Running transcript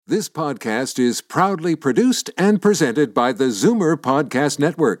This podcast is proudly produced and presented by the Zoomer Podcast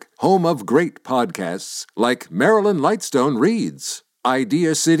Network, home of great podcasts like Marilyn Lightstone Reads,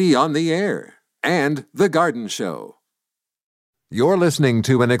 Idea City on the Air, and The Garden Show. You're listening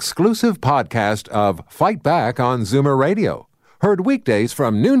to an exclusive podcast of Fight Back on Zoomer Radio, heard weekdays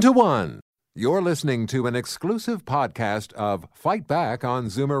from noon to 1. You're listening to an exclusive podcast of Fight Back on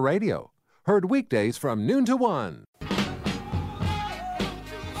Zoomer Radio, heard weekdays from noon to 1.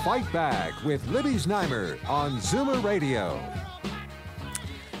 Fight Back with Libby Znaimer on Zoomer Radio.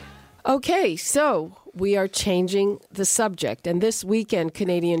 Okay, so we are changing the subject. And this weekend,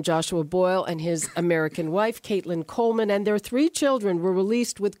 Canadian Joshua Boyle and his American wife, Caitlin Coleman, and their 3 children were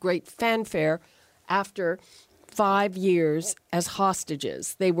released with great fanfare after 5 years as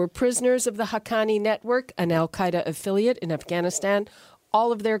hostages. They were prisoners of the Haqqani Network, an al-Qaeda affiliate in Afghanistan.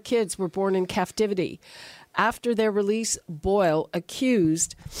 All of their kids were born in captivity. After their release, Boyle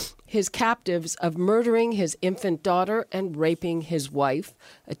accused his captives of murdering his infant daughter and raping his wife.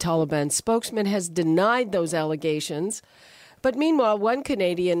 A Taliban spokesman has denied those allegations. But meanwhile, one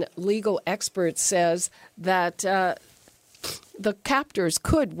Canadian legal expert says that the captors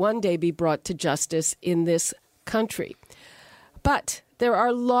could one day be brought to justice in this country. But there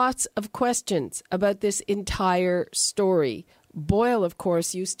are lots of questions about this entire story. Boyle, of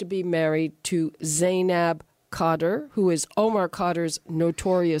course, used to be married to Zainab Khadr, who is Omar Khadr's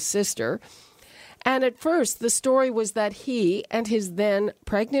notorious sister. And at first, the story was that he and his then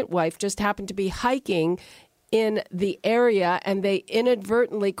pregnant wife just happened to be hiking in the area and they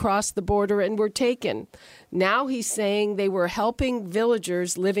inadvertently crossed the border and were taken. Now he's saying they were helping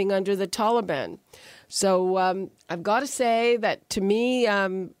villagers living under the Taliban. So I've got to say that to me,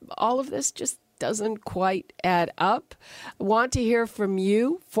 all of this just doesn't quite add up. I want to hear from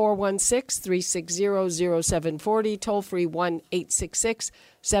you, 416-360-0740, toll-free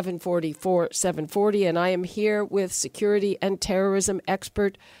 1-866-740-4740. And I am here with security and terrorism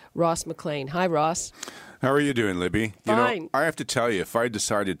expert Ross McLean. Hi, Ross. How are you doing, Libby? Fine. You know, I have to tell you, if I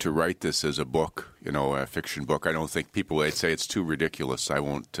decided to write this as a book, a fiction book, I don't think people would say it's too ridiculous.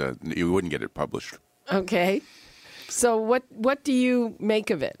 You wouldn't get it published. Okay. So what do you make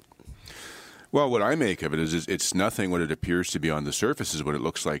of it? Well, what I make of it is it's nothing what it appears to be on the surface is what it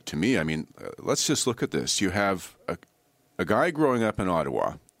looks like to me. I mean, let's just look at this. You have a guy growing up in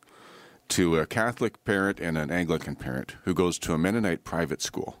Ottawa to a Catholic parent and an Anglican parent who goes to a Mennonite private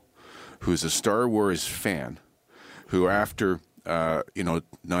school, who's a Star Wars fan, who after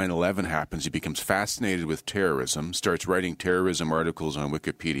 9/11 happens, he becomes fascinated with terrorism, starts writing terrorism articles on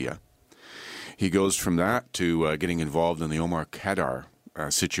Wikipedia. He goes from that to getting involved in the Omar Khadr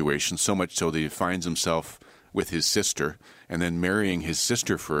situation, so much so that he finds himself with his sister and then marrying his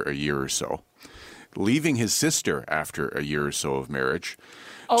sister for a year or so, leaving his sister after a year or so of marriage.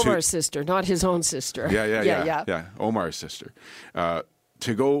 Omar's sister, not his own sister. Yeah. Omar's sister. To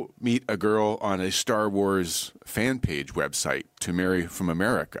go meet a girl on a Star Wars fan page website to marry from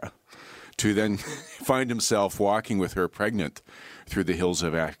America, to then find himself walking with her pregnant through the hills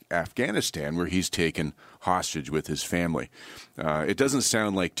of Afghanistan, where he's taken hostage with his family. It doesn't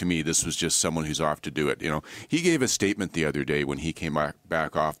sound like to me this was just someone who's off to do it. He gave a statement the other day when he came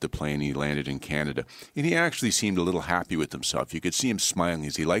back off the plane. He landed in Canada, and he actually seemed a little happy with himself. You could see him smiling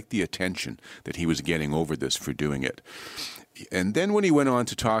as he liked the attention that he was getting over this for doing it. And then when he went on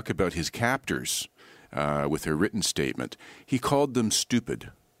to talk about his captors with a written statement, he called them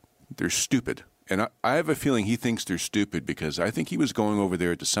stupid. They're stupid. And I have a feeling he thinks they're stupid because I think he was going over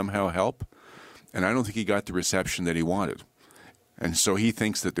there to somehow help, and I don't think he got the reception that he wanted. And so he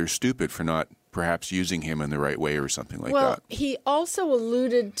thinks that they're stupid for not perhaps using him in the right way or something like that. Well, he also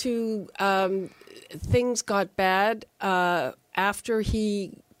alluded to things got bad after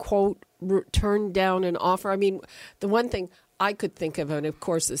he, quote, turned down an offer. I mean, the one thing I could think of, and of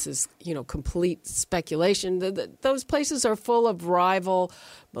course this is, complete speculation, those places are full of rival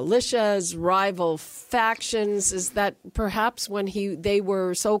militias, rival factions. Is that perhaps when they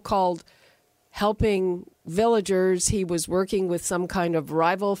were so-called helping villagers, he was working with some kind of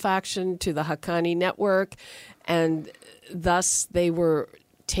rival faction to the Haqqani Network, and thus they were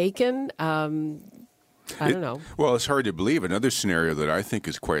taken? I don't know. Well, it's hard to believe. Another scenario that I think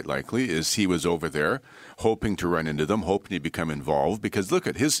is quite likely is he was over there hoping to run into them, hoping to become involved. Because look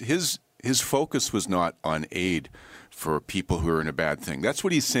at his focus was not on aid for people who are in a bad thing. That's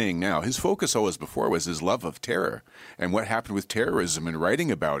what he's saying now. His focus always before was his love of terror and what happened with terrorism and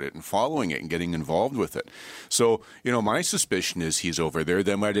writing about it and following it and getting involved with it. So, my suspicion is he's over there.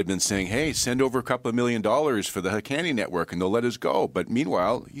 They might have been saying, hey, send over a couple of $1 million for the Haqqani Network and they'll let us go. But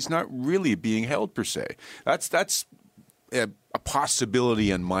meanwhile, he's not really being held per se. That's a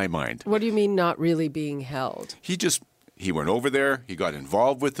possibility in my mind. What do you mean not really being held? He went over there. He got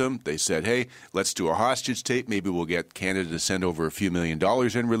involved with them. They said, hey, let's do a hostage tape. Maybe we'll get Canada to send over a few $1 million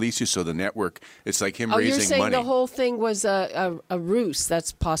and release you. So the network, it's like him raising money. You're saying the whole thing was a ruse.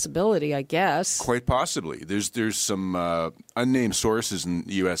 That's a possibility, I guess. Quite possibly. There's some unnamed sources in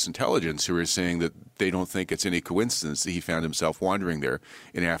U.S. intelligence who are saying that they don't think it's any coincidence that he found himself wandering there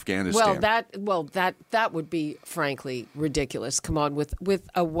in Afghanistan. That would be frankly ridiculous. Come on, with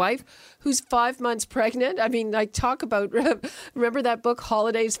a wife who's 5 months pregnant. I mean, like, talk about, remember that book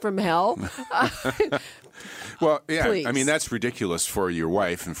Holidays from Hell? Well, yeah, Please. I mean, that's ridiculous for your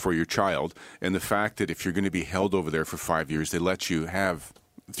wife and for your child. And the fact that if you're going to be held over there for 5 years, they let you have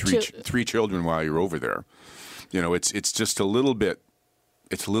three children while you're over there. You know, it's just a little bit.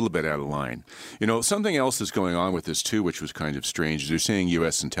 It's a little bit out of line. You know, something else is going on with this, too, which was kind of strange. They're saying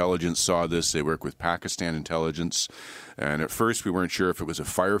U.S. intelligence saw this. They work with Pakistan intelligence. And at first, we weren't sure if it was a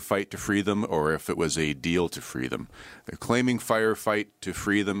firefight to free them or if it was a deal to free them. They're claiming firefight to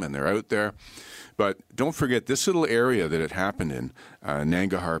free them, and they're out there. But don't forget, this little area that it happened in,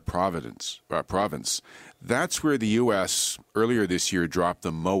 Nangarhar province, that's where the U.S. earlier this year dropped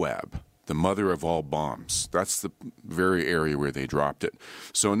the Moab, the mother of all bombs. That's the very area where they dropped it.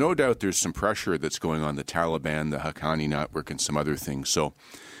 So no doubt there's some pressure that's going on the Taliban, the Haqqani network, and some other things. So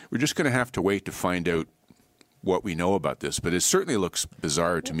we're just going to have to wait to find out what we know about this. But it certainly looks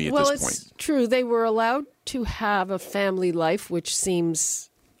bizarre to me at this point. Well, it's true. They were allowed to have a family life, which seems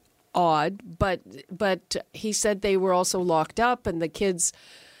odd. But he said they were also locked up, and the kids,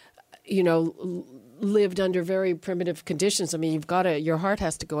 you know, lived under very primitive conditions. I mean, your heart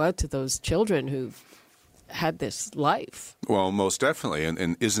has to go out to those children who've had this life. Well, most definitely.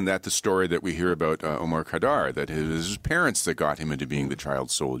 And isn't that the story that we hear about Omar Khadr, that it was his parents that got him into being the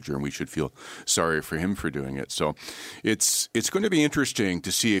child soldier, and we should feel sorry for him for doing it. So it's going to be interesting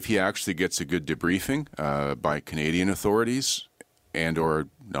to see if he actually gets a good debriefing by Canadian authorities and or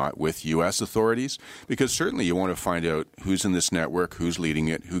not with U.S. authorities, because certainly you want to find out who's in this network, who's leading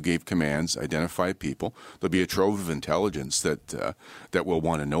it, who gave commands, identify people. There'll be a trove of intelligence that we'll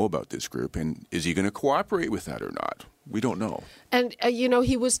want to know about this group, and is he going to cooperate with that or not? We don't know. And, you know,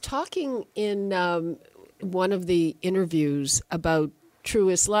 he was talking in one of the interviews about true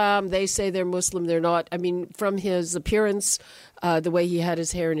Islam. They say they're Muslim, they're not. I mean, from his appearance, the way he had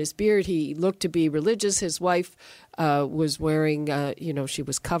his hair and his beard, he looked to be religious. His wife was wearing, she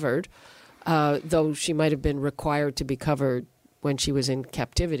was covered, though she might have been required to be covered when she was in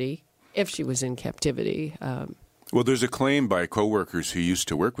captivity, if she was in captivity. Well, there's a claim by coworkers who used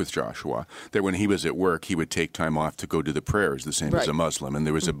to work with Joshua that when he was at work, he would take time off to go to the prayers, the same as a Muslim, and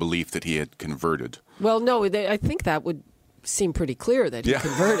there was a belief that he had converted. Well, no, I think that would seem pretty clear that he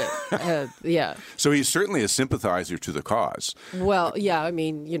converted. Yeah. So he's certainly a sympathizer to the cause. Well, yeah, I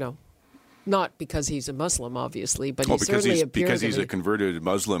mean, you know, not because he's a Muslim, obviously, but he certainly appears because he's a converted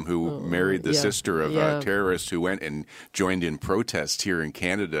Muslim who married the sister of a terrorist who went and joined in protests here in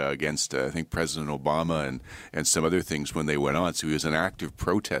Canada against, I think, President Obama and some other things when they went on. So he was an active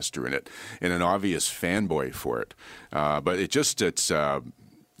protester in it and an obvious fanboy for it. But it's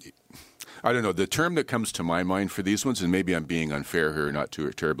I don't know. The term that comes to my mind for these ones, and maybe I'm being unfair here, not too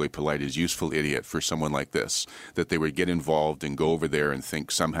terribly polite, is useful idiot for someone like this, that they would get involved and go over there and think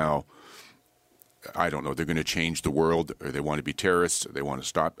somehow, I don't know, they're going to change the world, or they want to be terrorists, or they want to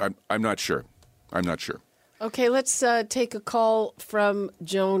stop. I'm not sure. I'm not sure. Okay, let's take a call from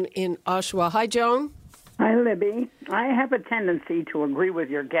Joan in Oshawa. Hi, Joan. Hi, Libby. I have a tendency to agree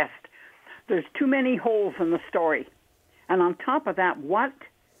with your guest. There's too many holes in the story. And on top of that, what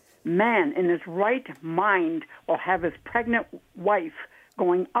man in his right mind will have his pregnant wife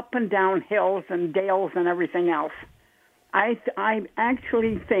going up and down hills and dales and everything else? I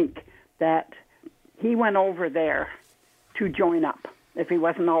actually think that he went over there to join up, if he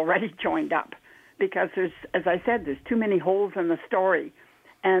wasn't already joined up, because there's, as I said, there's too many holes in the story,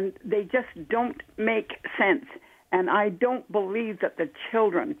 and they just don't make sense. And I don't believe that the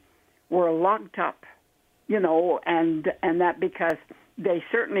children were locked up, you know, and that because they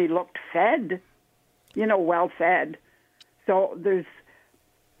certainly looked fed, you know, well fed. So there's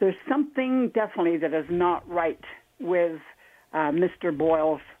something definitely that is not right with Mr.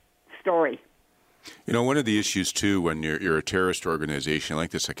 Boyle's story. You know, one of the issues, too, when you're a terrorist organization like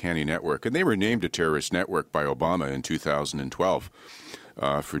the Haqqani network, and they were named a terrorist network by Obama in 2012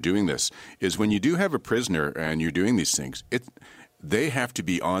 for doing this, is when you do have a prisoner and you're doing these things, they have to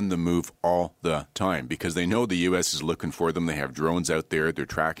be on the move all the time because they know the U.S. is looking for them. They have drones out there. They're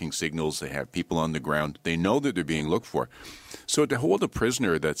tracking signals. They have people on the ground. They know that they're being looked for. So to hold a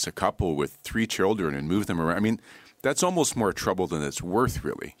prisoner that's a couple with 3 children and move them around, I mean, that's almost more trouble than it's worth,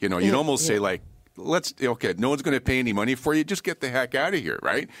 really. You'd almost say, like, no one's going to pay any money for you. Just get the heck out of here,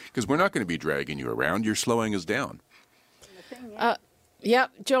 right? Because we're not going to be dragging you around. You're slowing us down.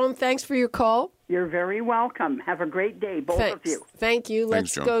 Joan, thanks for your call. You're very welcome. Have a great day, both of you. Thank you.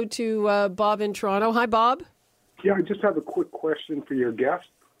 Thanks, Let's go to Bob in Toronto. Hi, Bob. Yeah, I just have a quick question for your guest.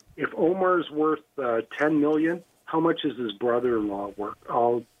 If Omar's worth $10 million, how much is his brother-in-law worth?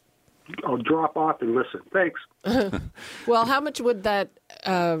 I'll drop off and listen. Thanks. Well, how much would that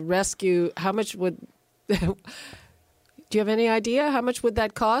rescue? How much would? Do you have any idea how much would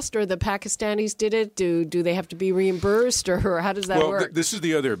that cost? Or the Pakistanis did it? Do they have to be reimbursed, or how does that work? Well, this is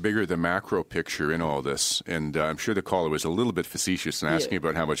the other bigger, the macro picture in all this, and I'm sure the caller was a little bit facetious in asking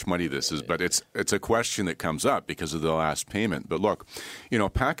about how much money this is, but it's a question that comes up because of the last payment. But look,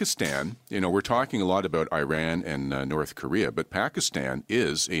 Pakistan, we're talking a lot about Iran and North Korea, but Pakistan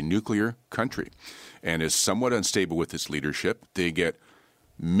is a nuclear country and is somewhat unstable with its leadership. They get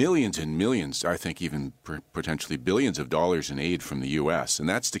millions and millions, I think even potentially billions of dollars in aid from the U.S., and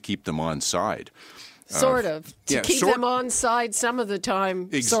that's to keep them on side. Sort of. To keep them on side some of the time,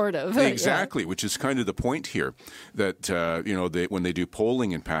 sort of. Exactly, which is kind of the point here, that, when they do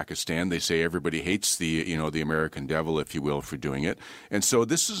polling in Pakistan, they say everybody hates the American devil, if you will, for doing it. And so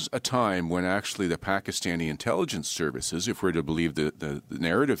this is a time when actually the Pakistani intelligence services, if we're to believe the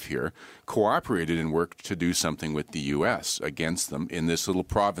narrative here, cooperated and worked to do something with the U.S. against them in this little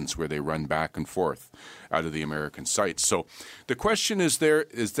province where they run back and forth out of the American sites. So the question is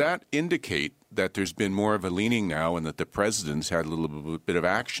does that indicate that there's been more of a leaning now and that the president's had a little bit of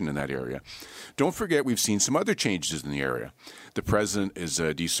action in that area? Don't forget, we've seen some other changes in the area. The president is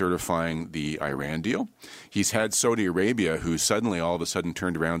decertifying the Iran deal. He's had Saudi Arabia, who suddenly all of a sudden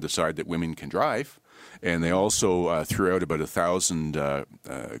turned around and decided that women can drive. And they also threw out about 1,000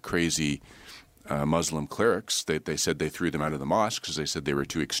 crazy Muslim clerics. They said they threw them out of the mosque because they said they were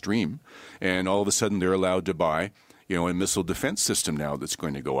too extreme. And all of a sudden they're allowed to buy a missile defense system now that's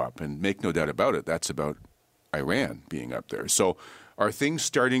going to go up. And make no doubt about it, that's about Iran being up there. So are things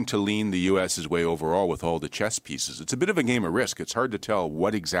starting to lean the U.S.'s way overall with all the chess pieces? It's a bit of a game of risk. It's hard to tell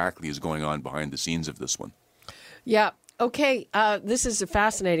what exactly is going on behind the scenes of this one. Yeah. Okay. This is a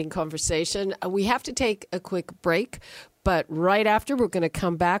fascinating conversation. We have to take a quick break. But right after, we're going to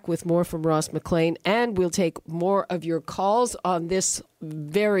come back with more from Ross McLean, and we'll take more of your calls on this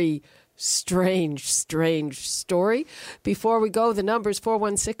very strange story. Before we go, the number's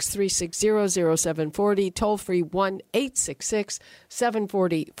 416-360-0740, toll-free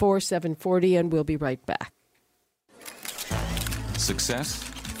 1-866-740-4740, and we'll be right back. Success,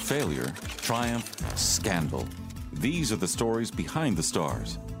 failure, triumph, scandal. These are the stories behind the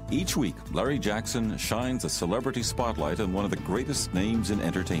stars. Each week, Larry Jackson shines a celebrity spotlight on one of the greatest names in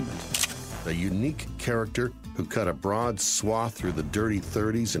entertainment. A unique character who cut a broad swath through the dirty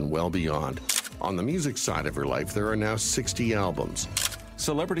 30s and well beyond. On the music side of her life, there are now 60 albums.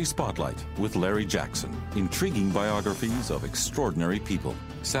 Celebrity Spotlight with Larry Jackson. Intriguing biographies of extraordinary people.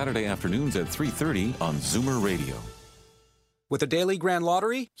 Saturday afternoons at 3:30 on Zoomer Radio. With a daily grand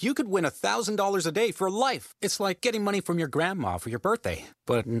lottery, you could win $1,000 a day for life. It's like getting money from your grandma for your birthday.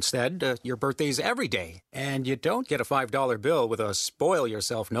 But instead, your birthday's every day. And you don't get a $5 bill with a spoil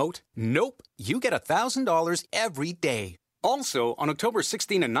yourself note. Nope, you get $1,000 every day. Also, on October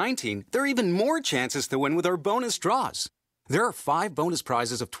 16 and 19, there are even more chances to win with our bonus draws. There are 5 bonus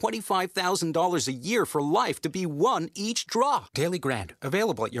prizes of $25,000 a year for life to be won each draw. Daily Grand,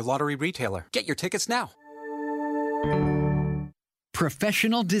 available at your lottery retailer. Get your tickets now.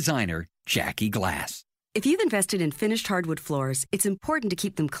 Professional designer Jackie Glass. If you've invested in finished hardwood floors, it's important to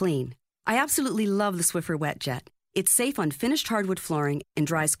keep them clean. I absolutely love the Swiffer Wet Jet. It's safe on finished hardwood flooring and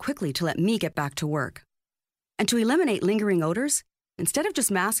dries quickly to let me get back to work. And to eliminate lingering odors, instead of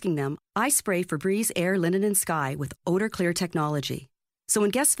just masking them, I spray Febreze Air Linen and Sky with Odor Clear technology. So when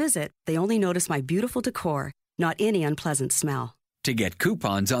guests visit, they only notice my beautiful decor, not any unpleasant smell. To get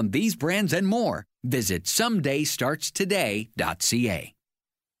coupons on these brands and more, visit somedaystartstoday.ca.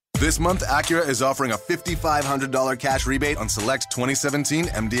 This month, Acura is offering a $5,500 cash rebate on select 2017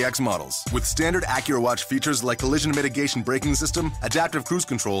 MDX models. With standard Acura Watch features like collision mitigation braking system, adaptive cruise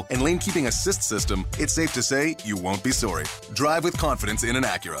control, and lane keeping assist system, it's safe to say you won't be sorry. Drive with confidence in an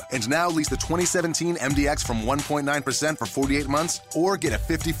Acura. And now lease the 2017 MDX from 1.9% for 48 months, or get a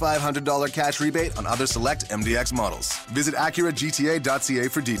 $5,500 cash rebate on other select MDX models. Visit AcuraGTA.ca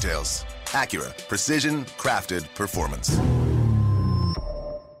for details. Acura. Precision, crafted performance.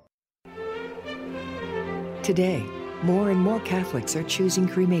 Today, more and more Catholics are choosing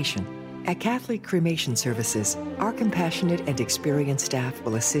cremation. At Catholic Cremation Services, our compassionate and experienced staff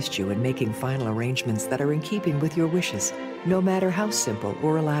will assist you in making final arrangements that are in keeping with your wishes, no matter how simple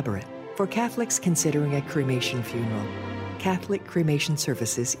or elaborate. For Catholics considering a cremation funeral, Catholic Cremation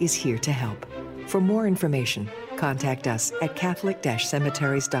Services is here to help. For more information, contact us at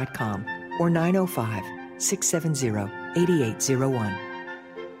catholic-cemeteries.com or 905-670-8801.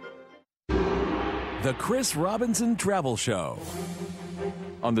 The Chris Robinson Travel Show.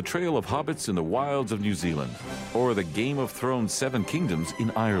 On the trail of hobbits in the wilds of New Zealand, or the Game of Thrones Seven Kingdoms in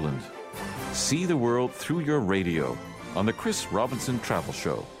Ireland. See the world through your radio on the Chris Robinson Travel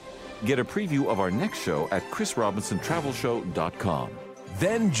Show. Get a preview of our next show at chrisrobinsontravelshow.com.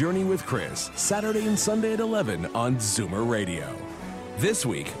 Then journey with Chris, Saturday and Sunday at 11 on Zoomer Radio. This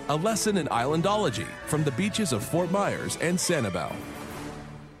week, a lesson in islandology from the beaches of Fort Myers and Sanibel.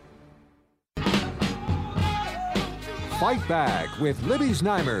 Fight Back with Libby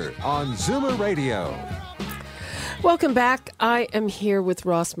Znaimer on Zoomer Radio. Welcome back. I am here with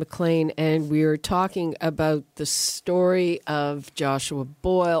Ross McLean, and we're talking about the story of Joshua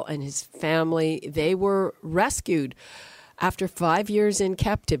Boyle and his family. They were rescued after 5 years in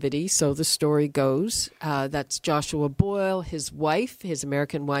captivity, so the story goes. That's Joshua Boyle, his wife, his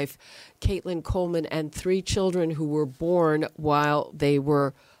American wife, Caitlin Coleman, and 3 children who were born while they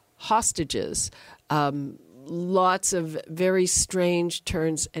were hostages. Lots of very strange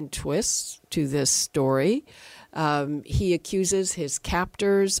turns and twists to this story. He accuses his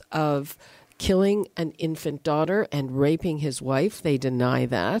captors of killing an infant daughter and raping his wife. They deny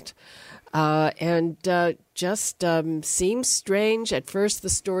that. Just seems strange. At first, the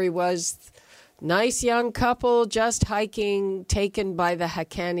story was nice young couple just hiking, taken by the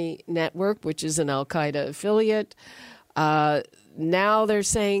Haqqani Network, which is an Al-Qaeda affiliate. Now they're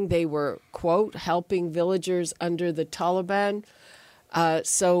saying they were, quote, helping villagers under the Taliban.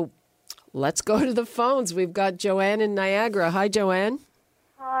 So let's go to the phones. We've got Joanne in Niagara. Hi, Joanne.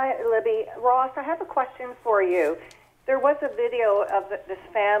 Hi, Libby. Ross, I have a question for you. There was a video of this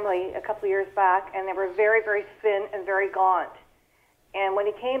family a couple of years back, and they were very, very thin and very gaunt. And when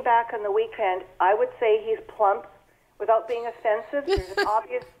he came back on the weekend, I would say he's plump without being offensive. There's an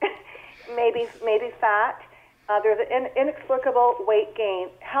obvious, maybe fat. There's an inexplicable weight gain.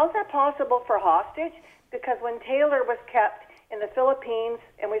 How's that possible for a hostage? Because when Taylor was kept in the Philippines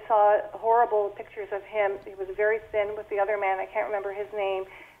and we saw horrible pictures of him, he was very thin with the other man. I can't remember his name.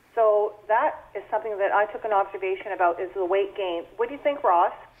 So that is something that I took an observation about, is the weight gain. What do you think,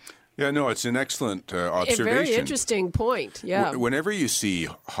 Ross? Yeah, no, it's an excellent observation. A very interesting point, yeah. Whenever you see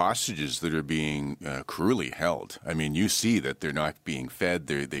hostages that are being cruelly held, I mean, you see that they're not being fed,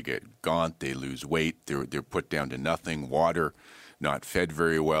 they get gaunt, they lose weight, they're put down to nothing, water, not fed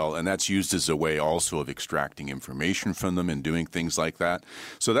very well, and that's used as a way also of extracting information from them and doing things like that.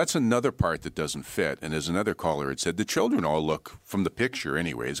 So that's another part that doesn't fit. And as another caller had said, the children all look, from the picture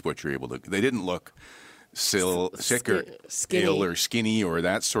anyways, what you're able to, they didn't look sick or ill or skinny or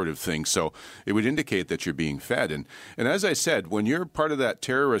that sort of thing. So it would indicate that you're being fed. And as I said, when you're part of that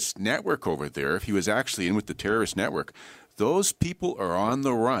terrorist network over there, if he was actually in with the terrorist network, those people are on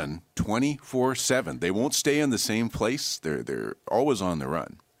the run 24/7. They won't stay in the same place. They're always on the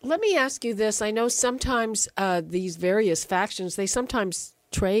run. Let me ask you this. I know sometimes these various factions, they sometimes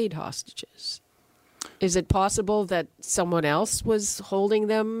trade hostages. Is it possible that someone else was holding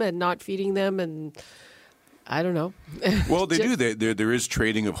them and not feeding them, and I don't know? Well, they do. There is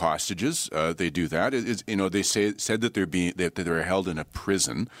trading of hostages. They do that. They said that they're held in a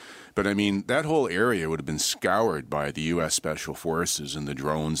prison. But, I mean, that whole area would have been scoured by the U.S. Special Forces and the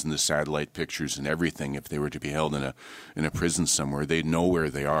drones and the satellite pictures and everything if they were to be held in a prison somewhere. They'd know where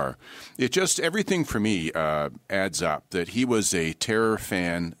they are. It just, everything for me adds up that he was a terror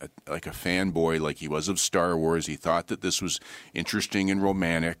fan, like a fanboy like he was of Star Wars. He thought that this was interesting and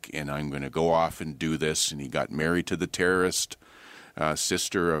romantic, and I'm going to go off and do this. And he got married to the terrorist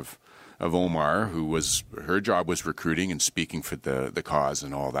sister of Omar, her job was recruiting and speaking for the cause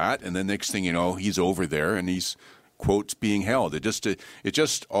and all that. And then next thing you know, he's over there and he's, quotes, being held. It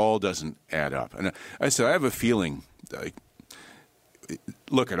just all doesn't add up. And I said, I have a feeling,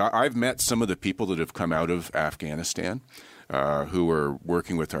 I've met some of the people that have come out of Afghanistan who are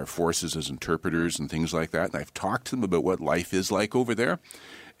working with our forces as interpreters and things like that. And I've talked to them about what life is like over there.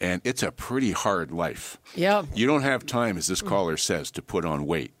 And it's a pretty hard life. Yeah. You don't have time, as this caller says, to put on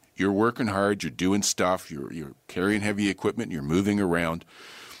weight. You're working hard, you're doing stuff, you're carrying heavy equipment, you're moving around.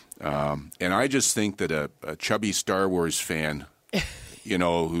 And I just think that a chubby Star Wars fan,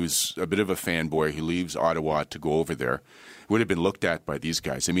 who's a bit of a fanboy who leaves Ottawa to go over there, would have been looked at by these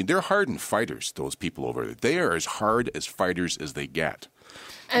guys. I mean, they're hardened fighters, those people over there. They are as hard as fighters as they get.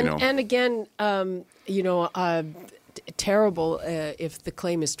 And again, terrible if the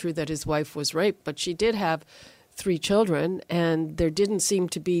claim is true that his wife was raped, but she did have 3 children, and there didn't seem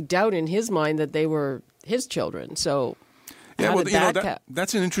to be doubt in his mind that they were his children. So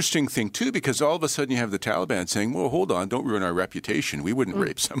that's an interesting thing, too, because all of a sudden you have the Taliban saying, well, hold on, don't ruin our reputation. We wouldn't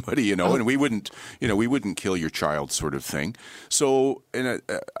rape somebody, and we wouldn't kill your child sort of thing. So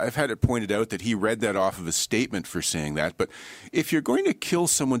I've had it pointed out that he read that off of a statement for saying that. But if you're going to kill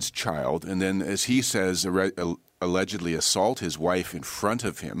someone's child and then, as he says, allegedly assault his wife in front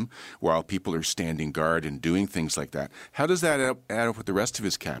of him while people are standing guard and doing things like that, how does that add up with the rest of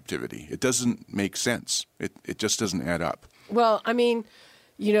his captivity? It doesn't make sense. It just doesn't add up. Well, I mean,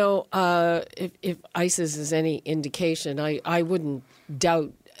 if ISIS is any indication, I wouldn't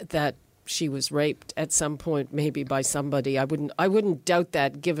doubt that she was raped at some point, maybe by somebody. I wouldn't doubt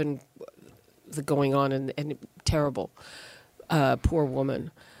that, given the going on and terrible, poor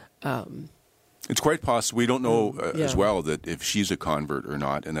woman. It's quite possible. We don't know as well that if she's a convert or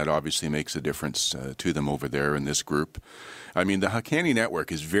not, and that obviously makes a difference to them over there in this group. I mean, the Haqqani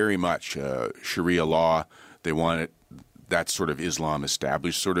network is very much Sharia law. They want it, that sort of Islam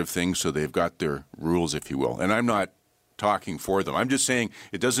established sort of thing, so they've got their rules, if you will. And I'm not talking for them. I'm just saying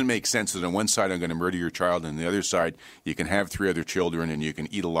it doesn't make sense that on one side I'm going to murder your child, and on the other side you can have 3 other children and you can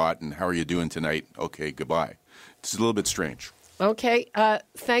eat a lot, and how are you doing tonight? Okay, goodbye. It's a little bit strange. Okay.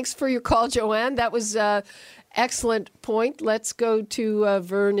 Thanks for your call, Joanne. That was an excellent point. Let's go to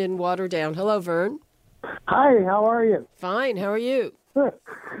Vern in Waterdown. Hello, Vern. Hi, how are you? Fine. How are you?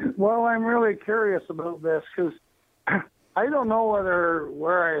 Well, I'm really curious about this because I don't know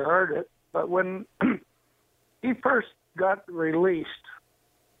where I heard it, but when he first got released,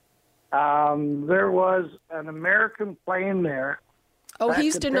 there was an American plane there. Oh,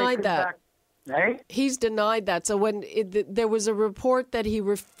 he's denied that. Hey? He's denied that. So when there was a report that he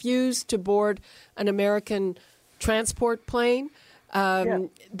refused to board an American transport plane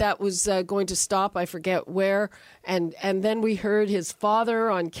that was going to stop, I forget where, and then we heard his father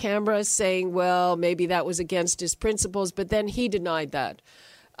on camera saying, well, maybe that was against his principles, but then he denied that.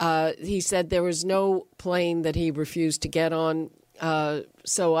 He said there was no plane that he refused to get on.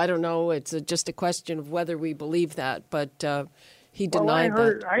 So I don't know. It's just a question of whether we believe that, but he denied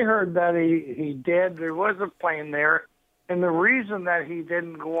that. I heard that he did. There was a plane there, and the reason that he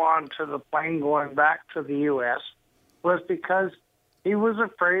didn't go on to the plane going back to the U.S. was because he was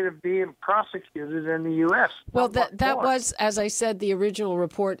afraid of being prosecuted in the U.S. Well, that was, as I said, the original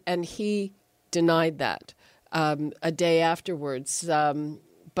report, and he denied that a day afterwards.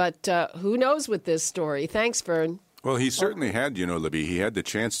 But who knows with this story? Thanks, Vern. Well, he certainly had, Libby, he had the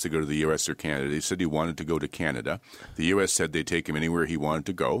chance to go to the U.S. or Canada. He said he wanted to go to Canada. The U.S. said they'd take him anywhere he wanted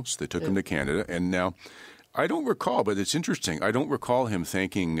to go, so they took him to Canada. And now, I don't recall, but it's interesting, I don't recall him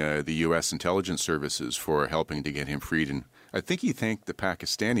thanking the U.S. intelligence services for helping to get him freed. And I think he thanked the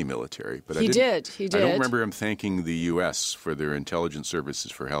Pakistani military. But He did. I don't remember him thanking the U.S. for their intelligence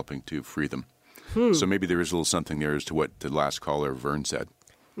services for helping to free them. So maybe there is a little something there as to what the last caller, Vern, said.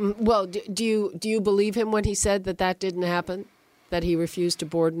 Well, do you believe him when he said that didn't happen, that he refused to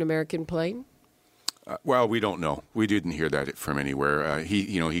board an American plane? Well, we don't know. We didn't hear that from anywhere.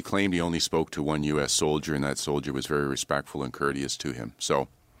 He claimed he only spoke to one U.S. soldier, and that soldier was very respectful and courteous to him. So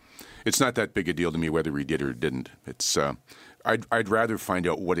it's not that big a deal to me whether he did or didn't. It's I'd rather find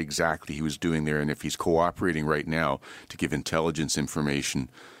out what exactly he was doing there, and if he's cooperating right now to give intelligence information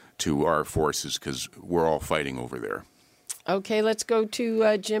to our forces, because we're all fighting over there. Okay, let's go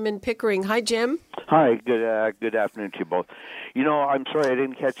to Jim in Pickering. Hi, Jim. Hi, good afternoon to you both. I'm sorry I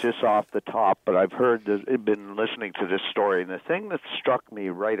didn't catch this off the top, but I've been listening to this story, and the thing that struck me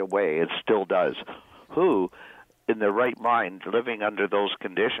right away, it still does, who, in their right mind, living under those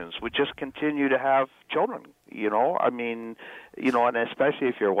conditions, would just continue to have children, and especially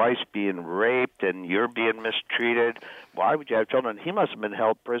if your wife's being raped and you're being mistreated, why would you have children? He must have been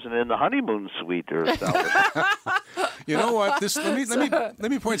held prison in the honeymoon suite or something. You know what?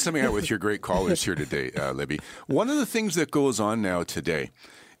 Let me point something out with your great callers here today, Libby. One of the things that goes on now today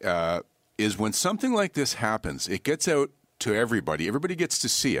is when something like this happens, it gets out to everybody. Everybody gets to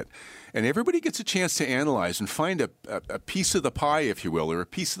see it. And everybody gets a chance to analyze and find a piece of the pie, if you will, or a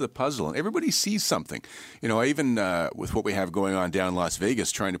piece of the puzzle. And everybody sees something. Even with what we have going on down Las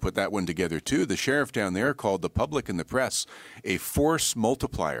Vegas, trying to put that one together too, the sheriff down there called the public and the press a force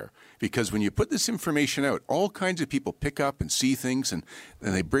multiplier. Because when you put this information out, all kinds of people pick up and see things, and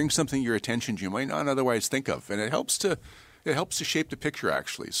they bring something to your attention you might not otherwise think of. And it helps to shape the picture,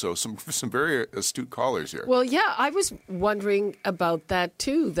 actually. So some very astute callers here. Well, yeah, I was wondering about that,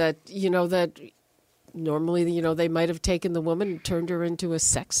 too, that normally, they might have taken the woman and turned her into a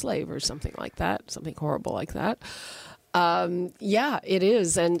sex slave or something like that, something horrible like that. Yeah, it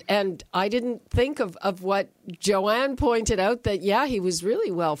is. And I didn't think of what Joanne pointed out, that, he was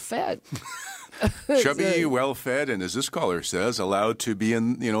really well fed. Chubby, well fed, and as this caller says, allowed to be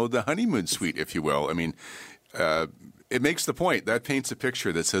in, the honeymoon suite, if you will. I mean, it makes the point. That paints a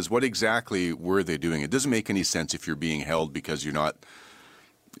picture that says, what exactly were they doing? It doesn't make any sense if you're being held because you're not,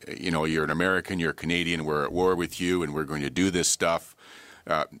 you're an American, you're a Canadian, we're at war with you, and we're going to do this stuff.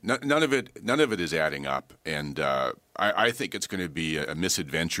 None of it is adding up, and I think it's going to be a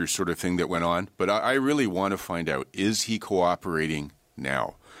misadventure sort of thing that went on. But I really want to find out, is he cooperating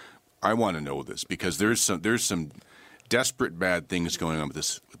now? I want to know this because there's some desperate bad things going on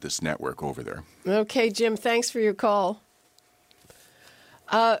with this network over there. Okay, Jim, thanks for your call.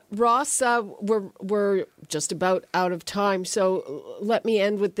 Ross, we're just about out of time, so let me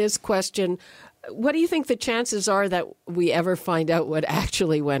end with this question. What do you think the chances are that we ever find out what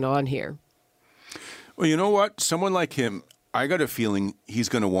actually went on here? Well, you know what? Someone like him, I got a feeling he's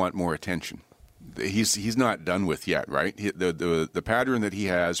going to want more attention. He's not done with yet, right? The pattern that he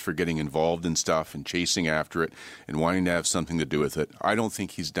has for getting involved in stuff and chasing after it and wanting to have something to do with it, I don't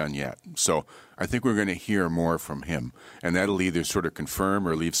think he's done yet. So I think we're going to hear more from him, and that'll either sort of confirm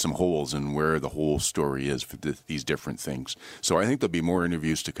or leave some holes in where the whole story is for these different things. So I think there'll be more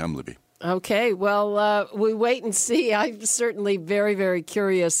interviews to come, Libby. Okay, well, we wait and see. I'm certainly very, very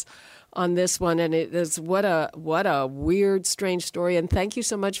curious on this one, and it is what a weird, strange story. And thank you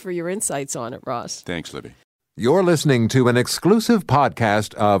so much for your insights on it, Ross. Thanks, Libby. You're listening to an exclusive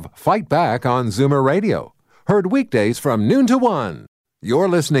podcast of Fight Back on Zoomer Radio, heard weekdays from noon to 1. You're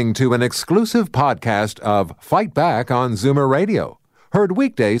listening to an exclusive podcast of Fight Back on Zoomer Radio, heard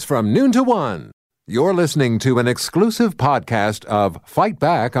weekdays from noon to 1. You're listening to an exclusive podcast of Fight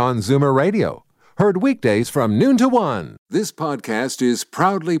Back on Zoomer Radio, heard weekdays from noon to 1. This podcast is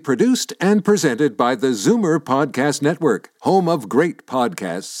proudly produced and presented by the Zoomer Podcast Network, home of great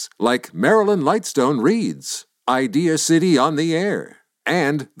podcasts like Marilyn Lightstone Reads, Idea City on the Air,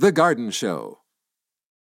 and The Garden Show.